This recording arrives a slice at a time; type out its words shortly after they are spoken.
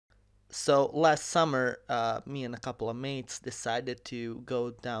So last summer, me and a couple of mates decided to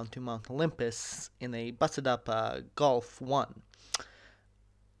go down to Mount Olympus in a busted up Golf 1.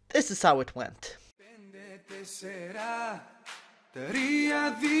 This is how it went.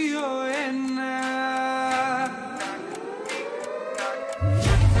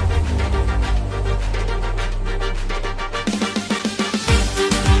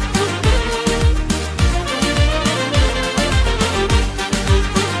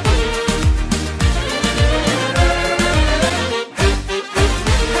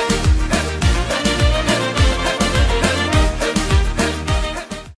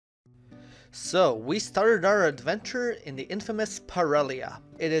 So, we started our adventure in the infamous Parelia.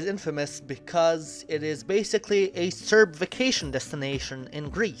 It is infamous because it is basically a Serb vacation destination in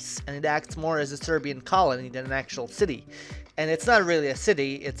Greece, and it acts more as a Serbian colony than an actual city. And it's not really a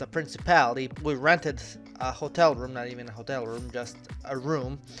city, it's a principality. We rented a hotel room, not even a hotel room, just a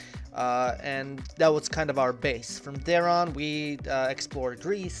room. And that was kind of our base. From there on, we explored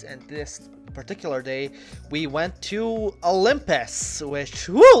Greece, and this particular day, we went to Olympus, which,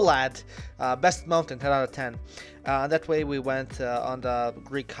 whoo lad, best mountain, 10 out of 10. That way we went on the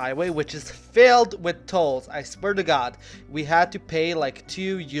Greek highway, which is filled with tolls. I swear to God, we had to pay like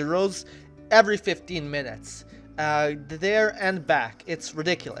 €2 every 15 minutes. There and back. It's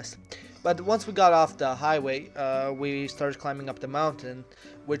ridiculous. But once we got off the highway, we started climbing up the mountain,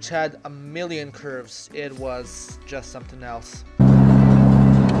 which had a million curves. It was just something else.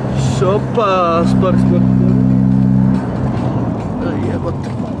 Opa, sport. Jebote.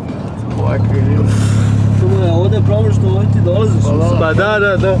 Ovdje je problem što ovdje ti dolaziš. Pa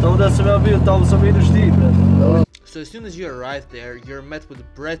da. Tamo da sam ja bio, tamo sam ideš ti, brate. So as soon as you arrive there, you're met with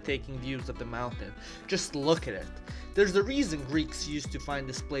breathtaking views of the mountain. Just look at it. There's a reason Greeks used to find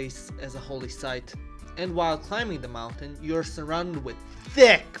this place as a holy site. And while climbing the mountain, you're surrounded with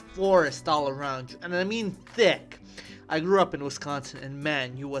thick forest all around you. And I mean thick. I grew up in Wisconsin, and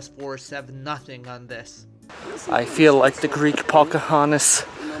man, US forests have nothing on this. I feel like the Greek Pocahontas,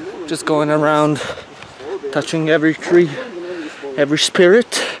 just going around, touching every tree, every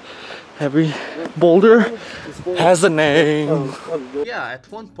spirit, every boulder has a name. Yeah, at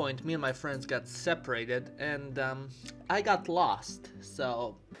one point, me and my friends got separated, and I got lost,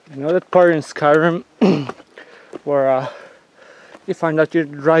 so... You know that part in Skyrim where you find out you're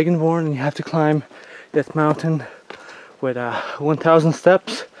Dragonborn and you have to climb that mountain with 1,000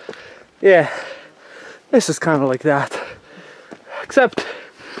 steps? Yeah, this is kind of like that. Except,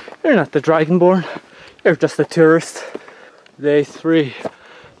 you're not the Dragonborn, you're just a tourist. Day 3,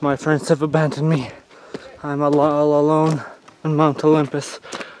 my friends have abandoned me. I'm all alone on Mount Olympus.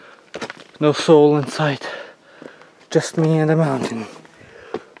 No soul in sight, just me and the mountain.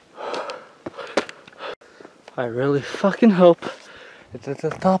 I really fucking hope that at the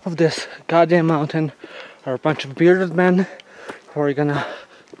top of this goddamn mountain are a bunch of bearded men who are gonna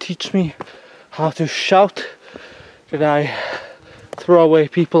teach me how to shout that I throw away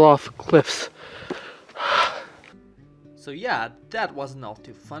people off cliffs. So yeah, that wasn't all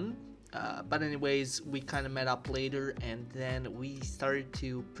too fun. But anyways, we kind of met up later, and then we started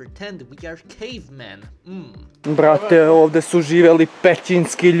to pretend we are cavemen. Brate, ovdje su živjeli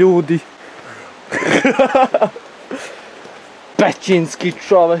pećinski ljudi. Pećinski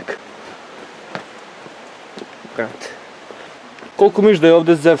čovjek. Brate. Koliko miš da je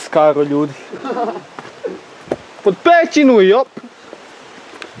ovdje Zevskaro ljudi? Pod pećinu, jop!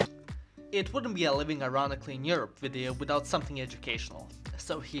 It wouldn't be a Living Ironically in Europe video without something educational.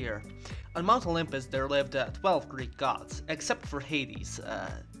 So here, on Mount Olympus there lived 12 Greek gods, except for Hades.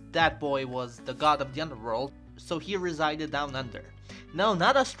 That boy was the god of the underworld, so he resided down under. No,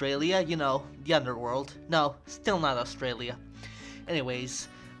 not Australia, you know, the underworld. No, still not Australia. Anyways,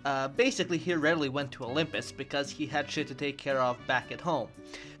 basically he rarely went to Olympus because he had shit to take care of back at home.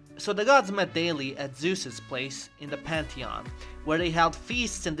 So the gods met daily at Zeus's place in the Pantheon, where they held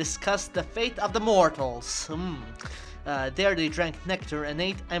feasts and discussed the fate of the mortals. There they drank nectar and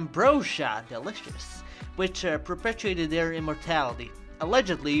ate ambrosia, delicious, which perpetuated their immortality.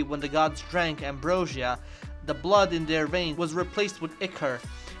 Allegedly, when the gods drank ambrosia, the blood in their veins was replaced with ichor,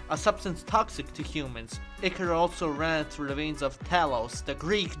 a substance toxic to humans. Ichor also ran through the veins of Talos, the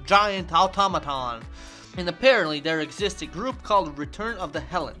Greek giant automaton. And apparently there exists a group called Return of the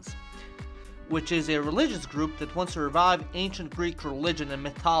Hellenes, which is a religious group that wants to revive ancient Greek religion and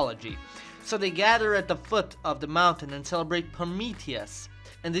mythology. So they gather at the foot of the mountain and celebrate Prometheus.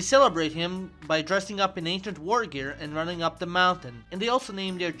 And they celebrate him by dressing up in ancient war gear and running up the mountain. And they also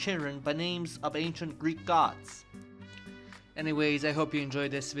name their children by names of ancient Greek gods. Anyways, I hope you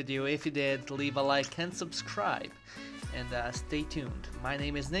enjoyed this video. If you did, leave a like and subscribe. and stay tuned. My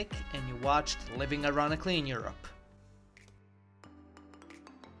name is Nick, and you watched Living Ironically in Europe.